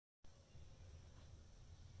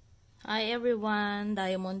Hi everyone,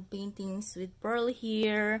 Diamond Paintings with Pearl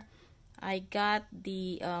here. I got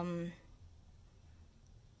the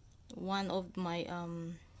one of my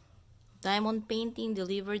diamond painting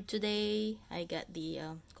delivered today. I got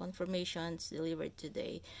the confirmations delivered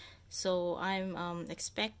today. So I'm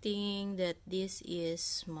expecting that this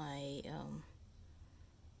is my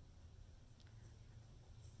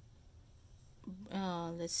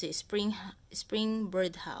let's see, spring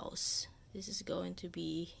birdhouse. This is going to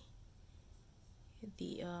be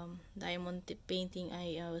the diamond painting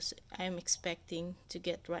I'm expecting to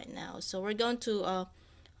get right now. So we're going to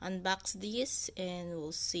unbox this and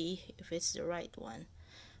we'll see if it's the right one.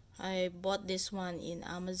 I bought this one in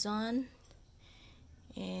Amazon,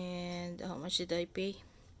 and how much did I pay?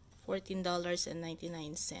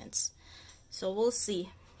 $14.99. So we'll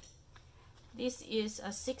see. This is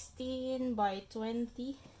a 16 by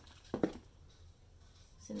 20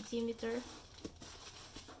 centimeter.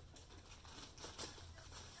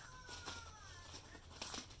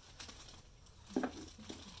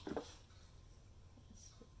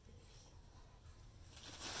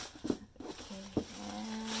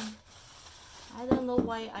 I don't know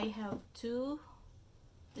why I have two.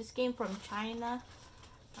 This came from China.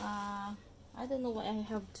 I don't know why I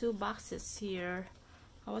have two boxes here.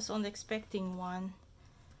 I was only expecting one.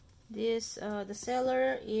 This the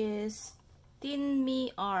seller is Tin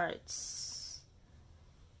Me Arts,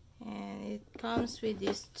 and it comes with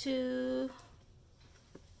these two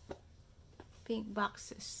pink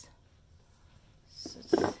boxes. So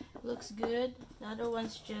it looks good. The other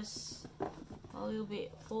one's just a little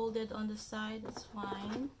bit folded on the side. That's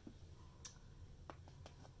fine,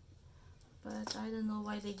 but I don't know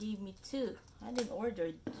why they gave me two. I didn't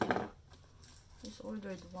order two, just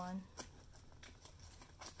ordered one.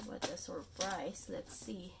 What a surprise. Let's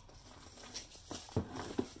see.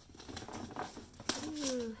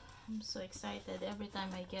 Ooh, I'm so excited every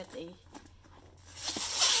time I get a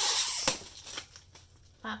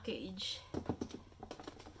package.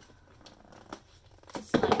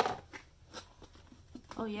 It's like,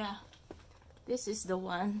 oh yeah, this is the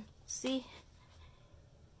one. See,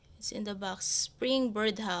 it's in the box. Spring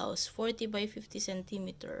Birdhouse, 40 by 50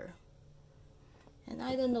 centimeter. And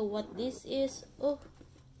I don't know what this is. Oh,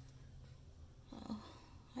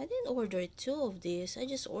 I didn't order two of these. I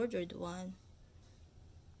just ordered one.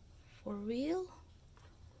 For real?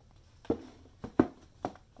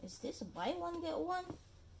 Is this a buy one get one?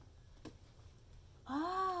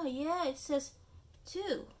 Ah, yeah, it says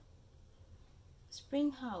two.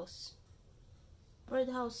 Spring House.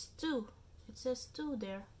 Birdhouse 2. It says 2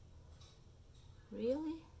 there.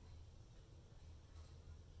 Really?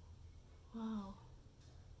 Wow.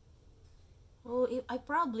 Oh, I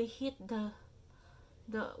probably hit the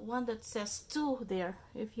one that says 2 there.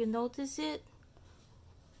 If you notice it,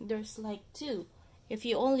 there's like 2. If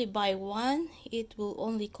you only buy one, it will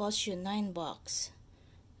only cost you $9.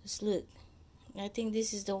 Just look. I think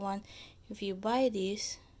this is the one. If you buy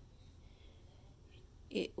this,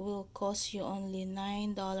 it will cost you only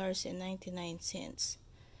 $9.99.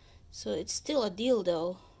 So it's still a deal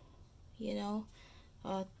though, you know.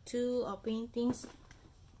 Two paintings,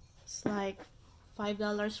 it's like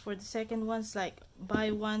 $5 for the second one. It's like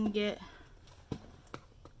buy one get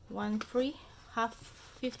one free, half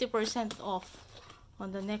 50% off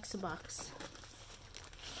on the next box.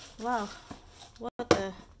 Wow, what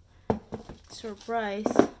a surprise.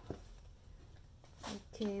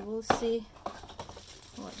 Okay, we'll see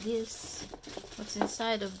what's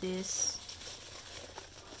inside of this.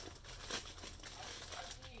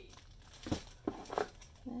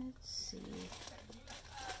 Let's see.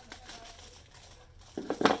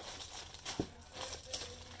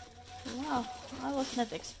 Wow, I was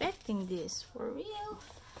not expecting this. For real?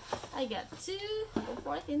 I got two for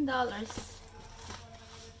 $14.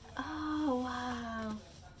 Oh wow,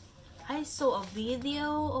 I saw a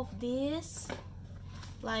video of this,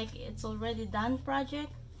 like it's already done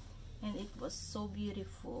project, and it was so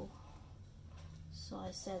beautiful. So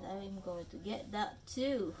I said I'm going to get that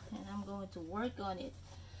too, and I'm going to work on it.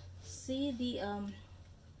 See, the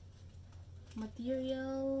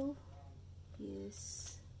material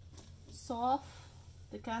is soft,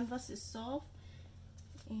 the canvas is soft,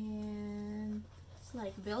 and it's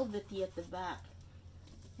like velvety at the back,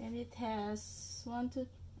 and it has 1, 2,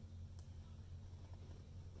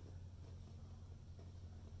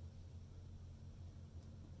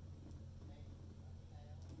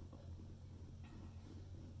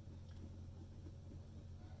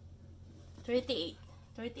 38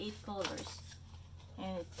 colors,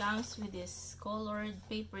 and it comes with this colored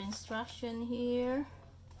paper instruction here.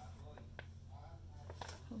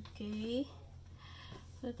 Okay,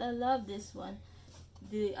 But I love this one.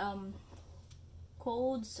 The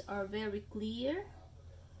codes are very clear.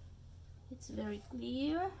 It's very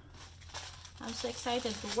clear. I'm so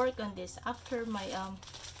excited to work on this. After my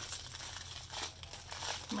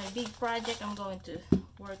my big project, I'm going to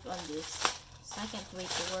work on this. So I can't wait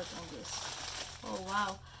to work on this. Oh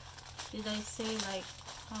wow. Did I say like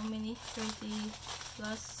how many? 30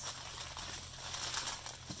 plus?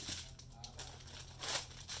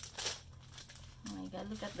 Oh my god,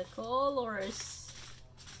 look at the colors.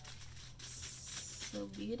 So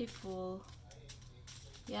beautiful.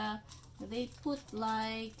 Yeah, they put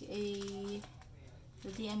like the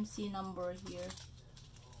DMC number here.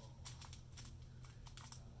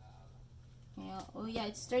 Yeah, oh yeah,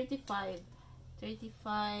 it's 35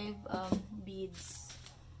 beads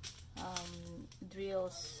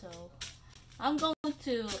drills. So I'm going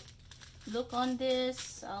to look on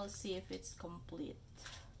this. I'll see if it's complete.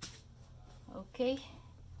 Okay,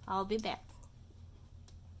 I'll be back.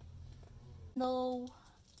 No,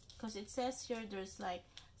 because it says here there's like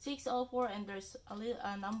 604 and there's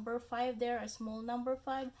a number 5 there, a small number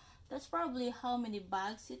 5. That's probably how many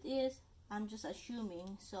bags it is. I'm just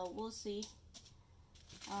assuming, so we'll see.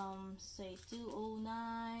 Say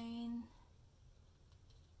 209,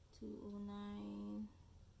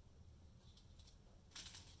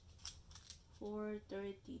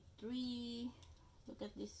 433. Look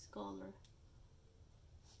at this color.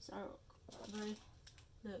 It's very,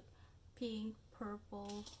 look, pink,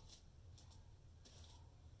 purple.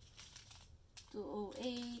 208. I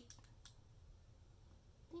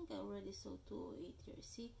think I already saw 208 here.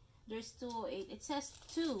 See, there's 208. It says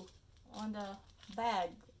 2 on the bag.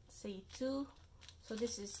 Say 2. So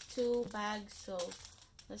this is 2 bags. So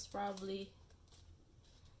that's probably,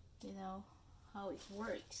 you know, how it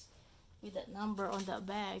works with that number on the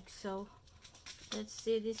bag. So let's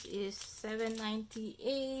see, this is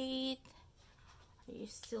 798. Are you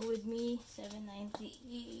still with me?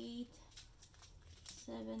 798,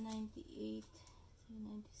 798,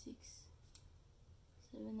 796,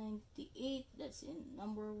 798. That's in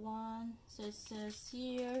number 1. So it says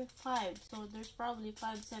here 5. So there's probably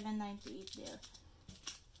 5 798 there.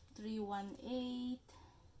 318,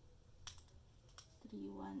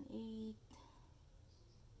 318,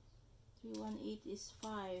 318 is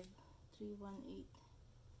 5. 318,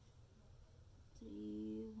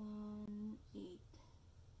 318.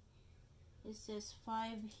 It says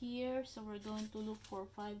 5 here, so we're going to look for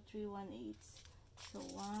 5 318s. So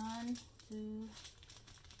 1, 2,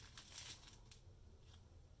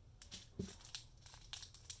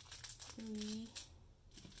 3,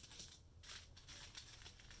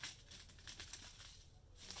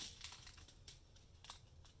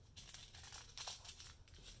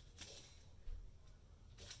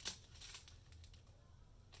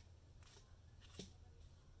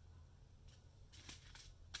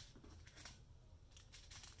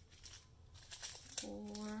 4,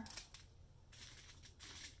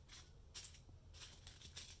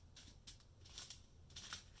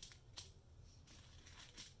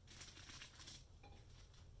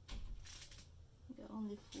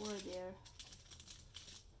 4 there.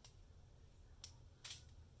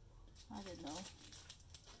 I don't know.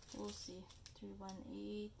 We'll see.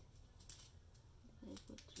 318. I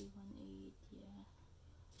put 318. Yeah.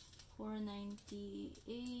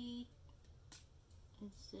 498.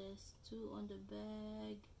 It says 2 on the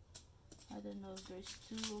bag. I don't know if there's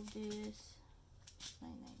 2 of this.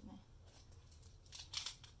 999.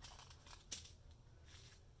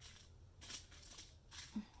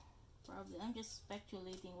 Probably. I'm just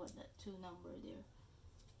speculating what that 2 number there.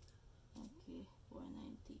 Okay,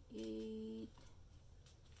 498,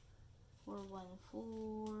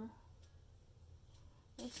 414.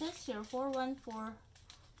 It says here 414,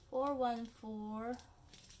 414,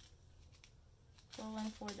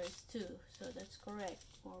 414. There's 2, so that's correct.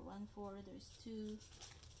 414. There's 2.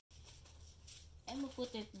 I'm gonna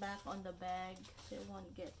put it back on the bag so it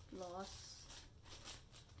won't get lost.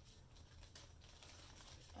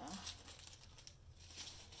 I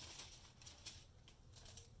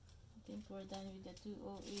think we're done with the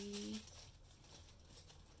 208.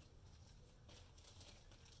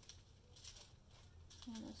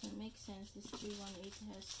 That doesn't make sense. This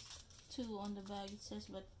 318 has 2 on the bag, it says,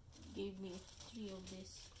 but gave me 3 of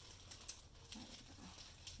this.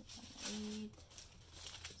 8.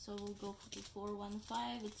 So we'll go to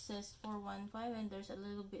 415. It says 415 and there's a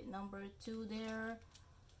little bit number 2 there.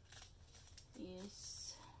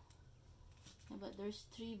 Yes. But there's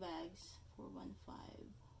 3 bags.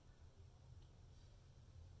 415.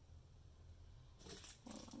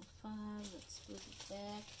 415. Let's put it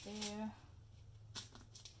back there.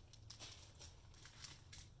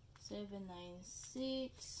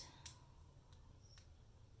 796.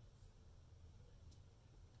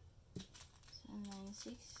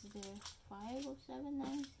 796. Is there 5 of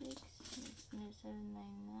 796? It's there.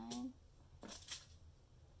 799.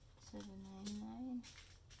 799.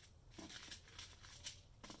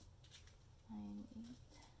 98.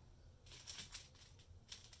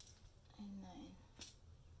 99.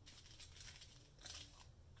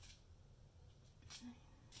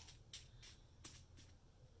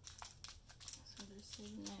 So there's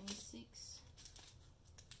 796.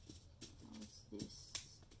 What's this?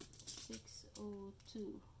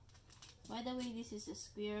 602. By the way, this is a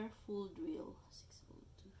square full drill.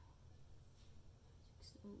 602.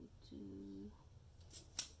 602.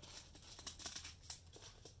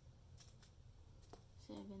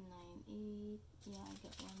 798. Yeah, I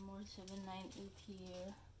got one more 798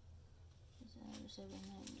 here. There's another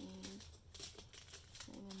 798.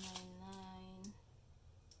 799.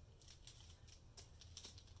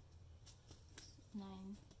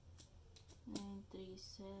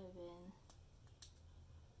 937.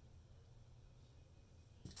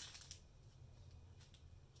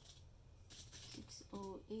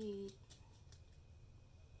 608.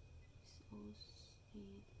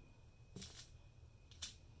 608.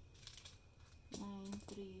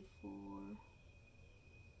 934.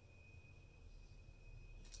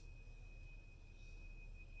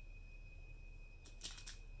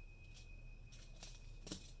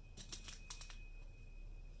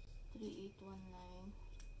 3819.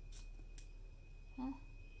 Huh?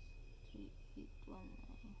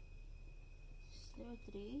 3819. Is there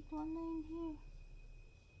 3819 here?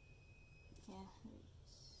 Yeah,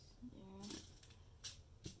 there.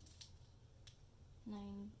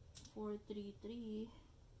 9433.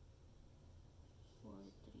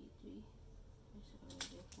 433. There's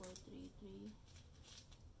already 433.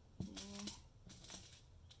 There.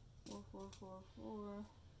 4444.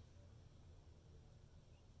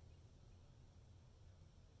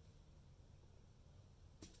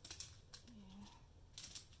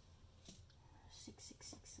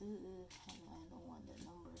 666. I don't want that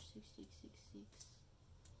number. 6666.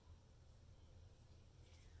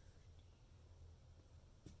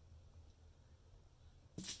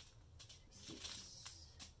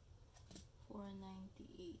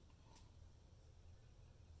 498.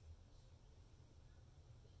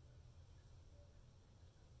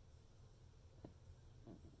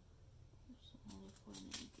 There's another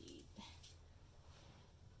 498.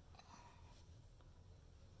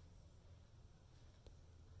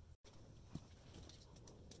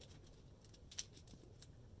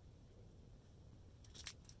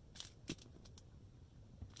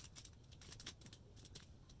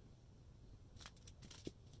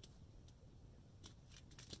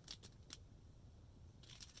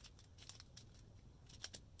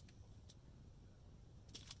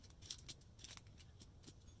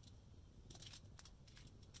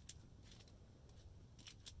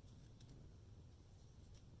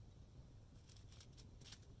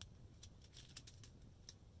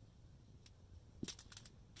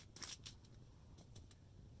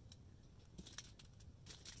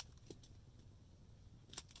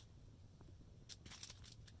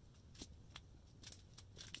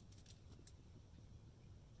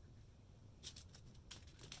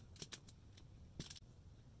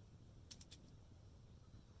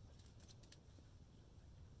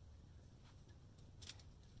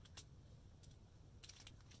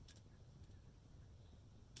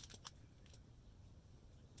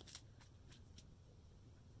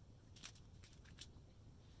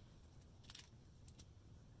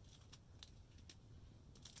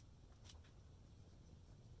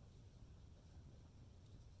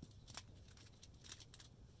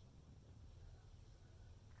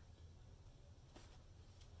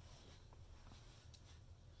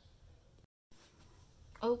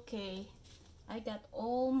 Okay, I got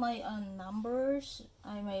all my numbers,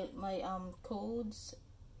 my codes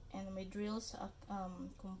and my drills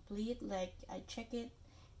complete. Like I check it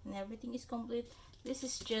and everything is complete. This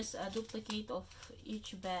is just a duplicate of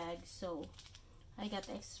each bag, so I got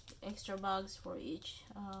extra bags for each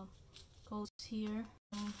codes here.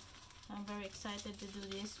 I'm very excited to do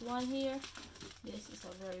this one here. This is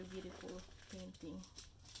a very beautiful painting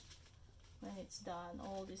when it's done.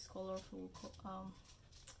 All these colorful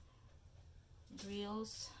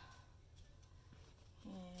drills,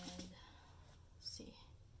 and see,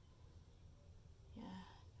 yeah,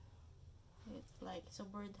 it's like it's a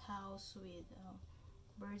birdhouse with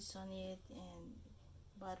birds on it and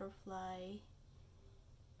butterfly.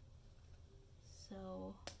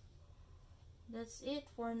 So that's it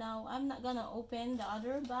for now. I'm not gonna open the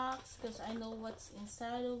other box because I know what's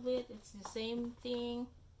inside of it. It's the same thing.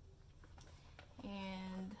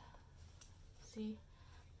 And see,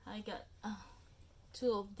 I got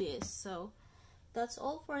 2 of this. So that's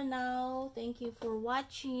all for now. Thank you for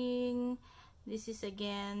watching. This is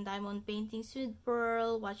again Diamond Paintings with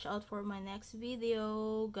Pearl. Watch out for my next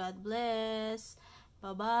video. God bless.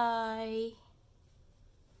 Bye bye.